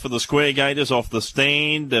programs for the Square Gators off the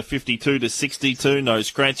stand, 52-62, no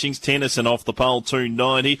scratchings. Tennyson off the pole,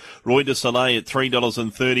 $2.90. Roy de Soleil at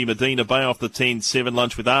 $3.30. Medina Bay off the 10, 7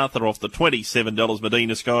 lunch with Arthur off the $27.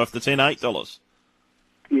 Medina Sky off the 10, $8.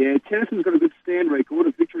 Yeah, Tennyson's got a good stand record,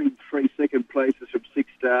 a victory in 3 second places from 6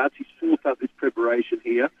 starts. He's fourth up this preparation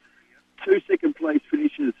here. 2 second place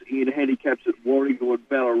finishes in handicaps at Warragul and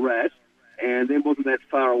Ballarat, and then wasn't that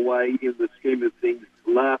far away in the scheme of things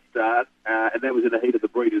last start, and that was in the heat of the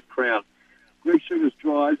Breeders' Crown. Greg Sugars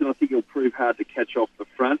drives, and I think he'll prove hard to catch off the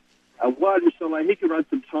front. Wide Soleil, he can run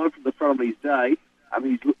some time from the front on his day.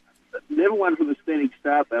 He's never won from the standing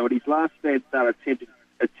start, though, and his last stand start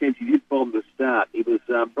attempt, he did bomb the start. He was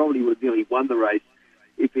probably would have nearly won the race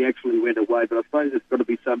if he actually went away, but I suppose there's got to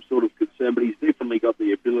be some sort of concern, but he's definitely got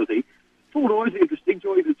the ability. Full Noise, interesting.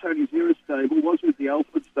 Joined the Tony Zera stable, was with the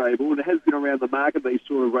Alfred stable, and it has been around the mark of these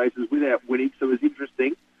sort of races without winning, so it's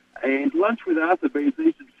interesting. And Lunch with Arthur beat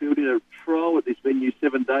Eastern Field in a trial at this venue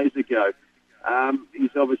 7 days ago.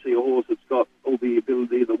 He's obviously a horse that's got all the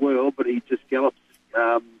ability in the world, but he just gallops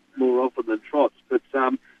more often than trots. But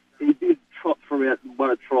he did trot throughout and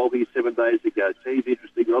won a trial here 7 days ago, so he's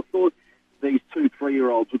interesting. But I thought these 2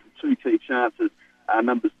 3-year-olds with the 2 key chances are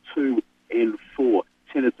numbers 2 and 4.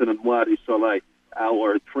 Tennyson and Wadu Soleil,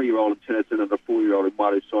 or a 3-year-old in Tennyson and a 4-year-old in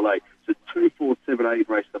Wadu Soleil. So 2, 4, 7, 8,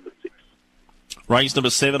 race number 6. Race number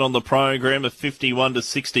 7 on the program of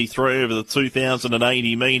 51-63 over the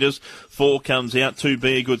 2,080 metres. 4 comes out, 2B,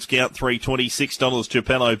 a good scout, $3.26.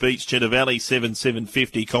 Chapello Beach, Cheddar Valley,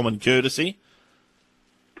 $7,750, common courtesy.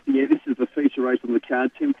 Yeah, this is the feature race on the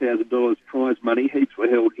card, $10,000 prize money. Heats were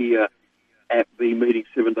held here at the meeting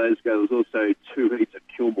 7 days ago. There was also 2 heats at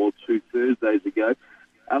Kilmore 2 Thursdays ago.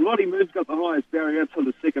 Lottie Moon's got the highest barrier outside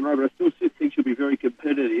the second row, but I still think she'll be very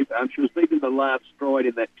competitive. She was beaten the last stride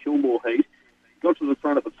in that Kilmore heat. Got to the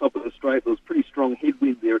front at the top of the straight. There was pretty strong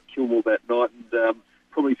headwind there at Kilmore that night, and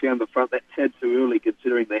probably found the front that tad too early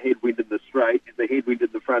considering the headwind in the straight. The headwind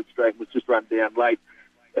in the front straight was just run down late.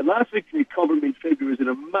 And last victory at Cobham in February was in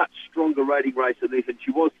a much stronger rating race than this, and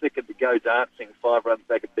she was second to go dancing 5 runs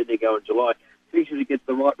back at Bendigo in July. I think if she gets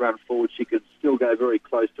the right run forward, she could still go very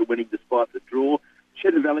close to winning despite the draw.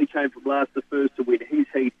 Cheddar Valley came from last to first to win his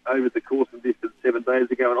heat over the course and distance 7 days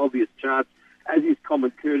ago. An obvious chance, as is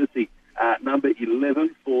common courtesy. Number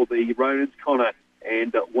 11 for the Ronans, Connor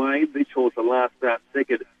and Wayne. This horse the last start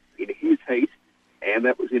second in his heat, and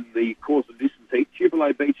that was in the course and distance heat.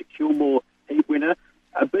 Tupelo Beach, a Kilmore heat winner.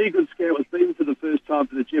 A Be Good Scout was beaten for the first time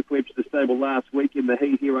for the Jeff Webster stable last week in the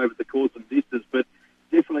heat here over the course and distance, but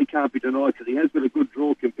definitely can't be denied because he has got a good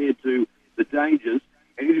draw compared to the Dangers.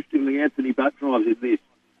 And interestingly, Anthony Butt drives in this.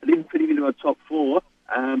 I didn't fit him into a top 4,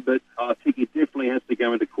 but I think he definitely has to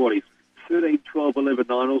go into quarters. 13, 12, 11,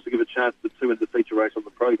 9 also give a chance to 2 in the feature race on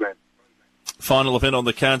the program. Final event on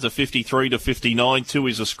the cards of 53-59. 2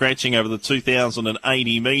 is a scratching over the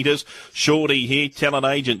 2,080 metres. Shorty here, talent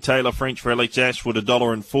agent Taylor French for Alex Ashwood,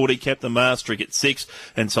 $1.40. Captain Maastricht at 6,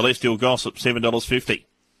 and Celestial Gossip, $7.50.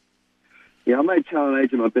 Yeah, I made talent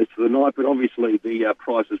agent my best for the night, but obviously the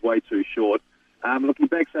price is way too short. Looking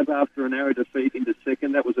back up after a narrow defeat into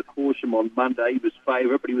second, that was at Horsham on Monday. He was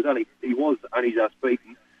favourite, but he was only just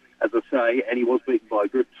beaten, as I say, and he was beaten by a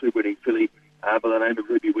Group 2 winning filly by the name of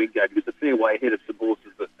Ruby Wingate. He was a fair way ahead of some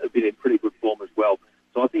horses that have been in pretty good form as well.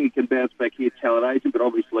 So I think he can bounce back here, talent agent, but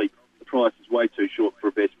obviously the price is way too short for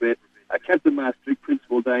a best bet. Captain Maastricht,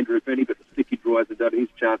 principal danger if any, but the sticky draw hasn't done his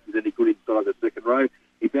chances any good inside the second row.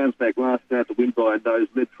 He bounced back last start to win by a nose,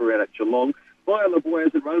 led throughout at Geelong. Viola Boy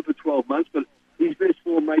hasn't run for 12 months, but his best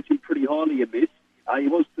form rates him pretty highly in this. He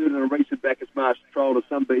was third in a recent Bacchus Marsh trial to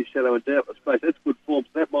Sunbeam Shadow and Doubt. I suppose that's good form,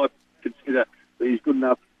 so that might consider that he's good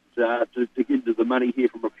enough to get into the money here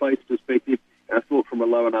from a place perspective. And I thought from a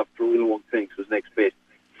low enough draw, Illawong Phoenix was next best.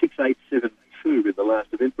 6-8-7-2 in the last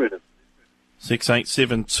event, Brendan.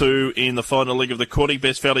 6-8-7-2 in the final leg of the quaddy.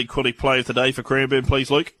 Best value quaddy play of the day for Cranbourne,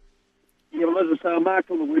 please, Luke. Yeah, well, as I they were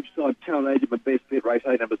marked on the website, Talent Agent, my best bet, race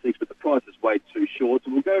 8, number 6, but the price is way too short.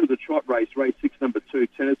 So we'll go to the trot race 6, number 2,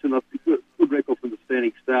 Tennyson. I think good record from the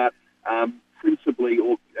standing start. Principally,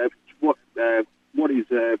 or what is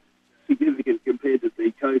significant compared to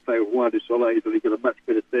the co-favourite Juan du Soleil is that he's got a much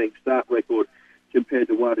better standing start record compared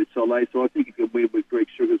to Juan du Soleil. So I think he can win with Greg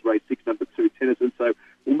Sugar's race 6, number 2, Tennyson. So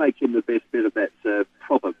we'll make him the best bet of that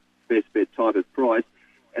proper best bet type of price.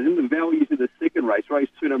 And then the values in the second race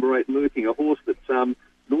 2, number 8, Lurking, a horse that's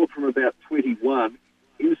north from about 21.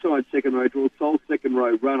 Inside second row, draw sole second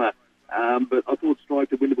row runner. But I thought Strike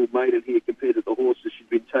the Winnable Maiden here compared to the horses she's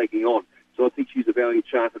been taking on. So I think she's a value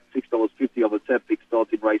chance at $6.50 on the tab fixed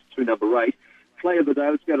odds in race 2, number 8. Play of the day,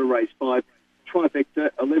 let's go to race 5.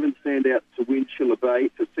 Trifecta, 11 stand out to win Chilla Bay.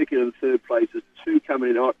 For second and third places, 2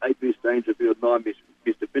 coming in hot, 8 Miss Dangerfield, 9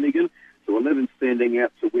 Mr. Finnegan. So 11 standing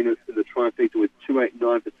out to win in the trifecta with 2, 8,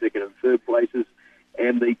 9 for second and third places.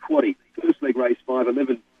 And the quaddie, first leg race 5,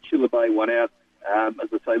 11 Chilla Bay, 1 out. As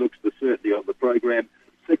I say, looks the certainty on the program.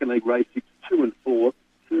 Second leg race 6, 2 and 4.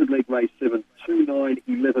 Third leg race 7, 2, 9,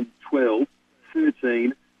 11, 12,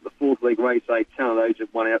 13. The fourth leg race 8, Talent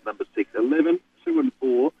Agent, 1 out, number 6, 11, 2 and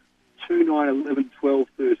 4, 2, 9, 11, 12,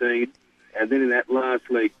 13. And then in that last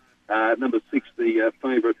leg, number 6, the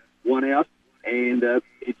favourite, 1 out. And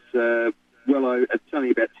it's it's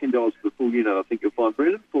only about $10 for the full unit, I think you'll find,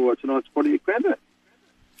 Brendan, for tonight's quaddie at Cranbourne.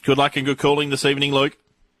 Good luck and good calling this evening, Luke.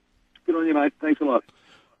 Good on you, mate. Thanks a lot.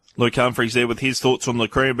 Luke Humphries there with his thoughts on the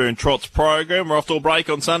Cranbourne Trots program. We're off to a break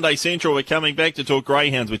on Sunday Central. We're coming back to talk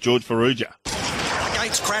greyhounds with George Ferrugia.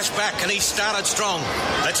 Gates crashed back and he started strong.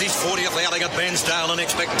 That's his 40th outing at Bairnsdale and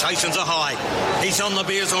expectations are high. He's on the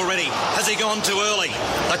beers already. Has he gone too early?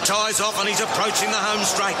 The tie's off and he's approaching the home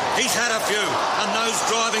straight. He's had a few and knows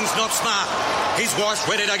driving's not smart. His wife's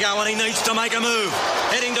ready to go and he needs to make a move.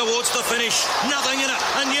 Heading towards the finish. Nothing in it.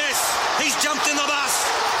 And yes, he's jumped in the bus.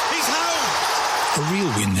 He's home. A real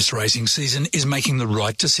win this racing season is making the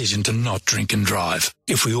right decision to not drink and drive.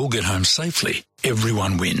 If we all get home safely,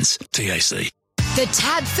 everyone wins. TAC. The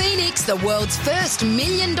Tab Phoenix, the world's first $1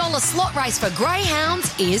 million slot race for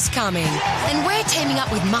greyhounds, is coming. And we're teaming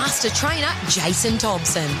up with master trainer Jason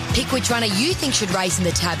Thompson. Pick which runner you think should race in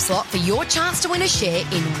the Tab slot for your chance to win a share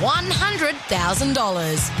in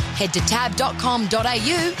 $100,000. Head to tab.com.au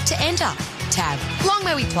to enter. Tab. Long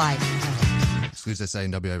may we play. Excludes SA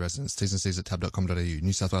and WA residents. T's and C's at tab.com.au.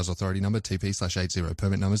 New South Wales Authority number TP/80.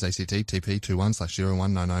 Permit numbers ACT TP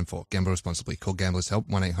 21/01994. Gamble responsibly. Call Gamblers Help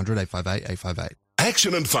 1-800-858-858.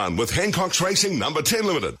 Action and fun with Hancock's Racing number 10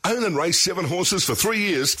 Limited. Own and race 7 horses for 3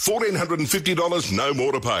 years, $1,450, no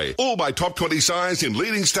more to pay. All by top 20 sires in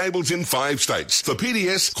leading stables in 5 states. For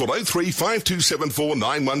PDS, call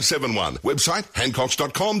 03-5274-9171. Website,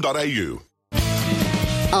 hancocks.com.au.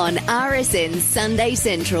 On RSN Sunday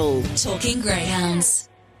Central. Talking greyhounds.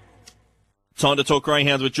 Time to talk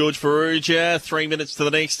greyhounds with George Ferrugia. 3 minutes to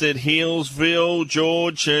the next at Healesville.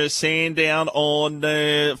 George, Sandown on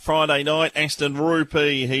Friday night. Aston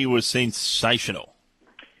Rupee, he was sensational.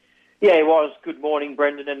 Yeah, he was. Good morning,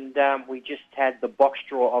 Brendan. And we just had the box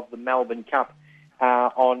draw of the Melbourne Cup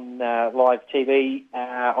on live TV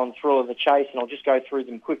on Thrill of the Chase. And I'll just go through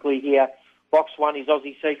them quickly here. Box 1 is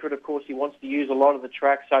Aussie Secret. Of course, he wants to use a lot of the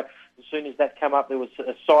track. So as soon as that came up, there was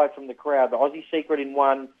a sigh from the crowd. The Aussie Secret in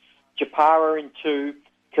 1, Japara in 2,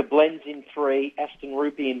 Koblenz in 3, Aston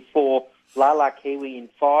Rupee in 4, Lala Kiwi in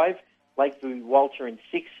 5, Lakeview Walter in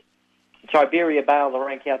 6, Tiberia Bale, the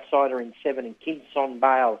rank outsider, in 7, and Kinson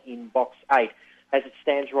Bale in box 8. As it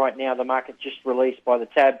stands right now, the market just released by the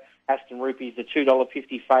tab. Aston Rupee is the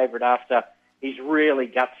 $2.50 favourite after his really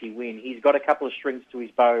gutsy win. He's got a couple of strings to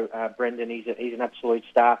his bow, Brendan. He's an absolute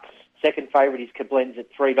star. Second favourite is Koblenz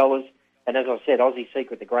at $3. And as I said, Aussie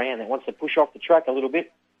Secret, the greyhound that wants to push off the track a little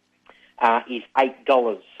bit, is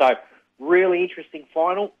 $8. So really interesting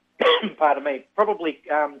final. Pardon me. Probably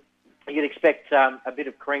you'd expect a bit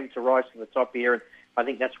of cream to rise to the top here. And I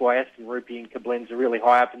think that's why Aston Rupee and Koblenz are really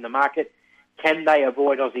high up in the market. Can they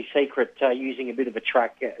avoid Aussie Secret using a bit of the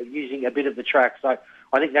track? So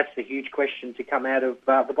I think that's the huge question to come out of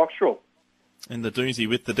the box draw. And the doozy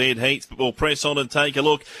with the dead heats. But we'll press on and take a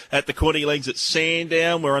look at the quaddie legs at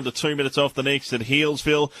Sandown. We're under 2 minutes off the next at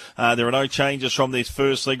Healesville. There are no changes from this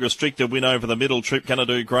first leg. Restricted win over the middle. Trip Gonna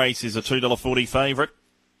Do Grace is a $2.40 favourite.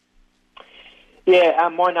 Yeah,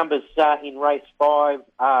 my numbers in race 5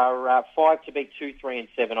 are 5 to beat 2, 3 and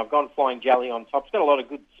 7. I've gone Flying Jelly on top. It's got a lot of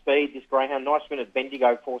good speed, this greyhound. Nice win at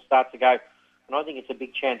Bendigo, 4 starts ago. And I think it's a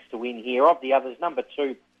big chance to win here. Of the others, number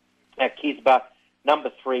 2, Kisba,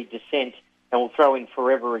 number 3, Descent, and we'll throw in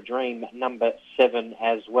Forever a Dream, number 7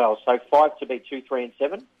 as well. So 5 to beat 2, 3 and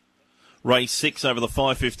 7. Race 6 over the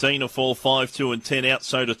 5.15, a fall 5, 2 and 10 out,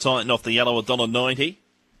 so to tighten off the yellow, $1.90.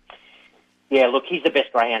 Yeah, look, he's the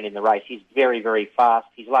best greyhound in the race. He's very, very fast.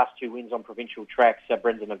 His last 2 wins on provincial tracks,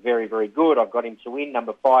 Brendan, are very, very good. I've got him to win,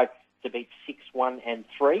 number 5, to beat 6, 1 and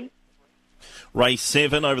 3. Race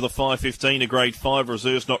 7 over the 5.15, a grade 5,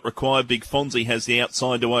 reserves not required. Big Fonzie has the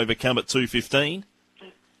outside to overcome at 2.15.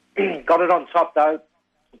 Got it on top, though.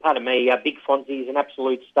 Pardon me, Big Fonzie is an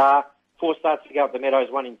absolute star. 4 starts to go up the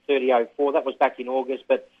Meadows, one in 30.04. That was back in August,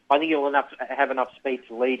 but I think he'll have enough speed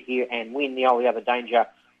to lead here and win. The only other danger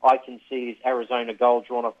I can see is Arizona Gold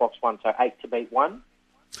drawn off box 1, so 8 to beat 1.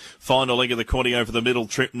 Final leg of the quaddy over the middle.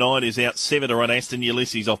 Trip 9 is out 7 to run Aston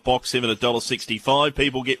Ulysses off box 7 at $1.65.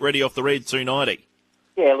 People get ready off the red, $2.90.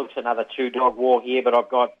 Yeah, looks another 2-dog war here, but I've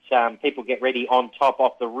got people get ready on top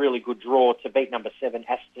off the really good draw to beat number 7,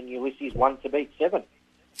 Aston Ulysses, 1 to beat 7.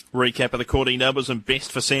 Recap of the quaddy numbers and best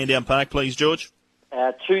for Sandown Park, please, George.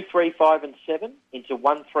 2, 3, 5 and 7, into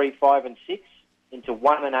 1, 3, 5 and 6, into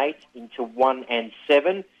 1 and 8, into 1 and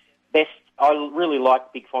 7. Best, I really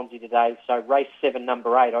like Big Fonzie today, so race 7,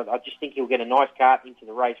 number 8. I just think he'll get a nice cart into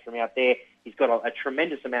the race from out there. He's got a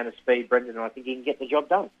tremendous amount of speed, Brendan, and I think he can get the job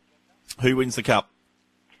done. Who wins the Cup?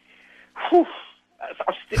 I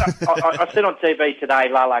said on TV today,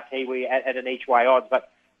 Lala Kiwi at an each-way odds, but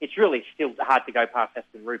it's really still hard to go past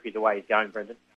Aston Rupee the way he's going, Brendan.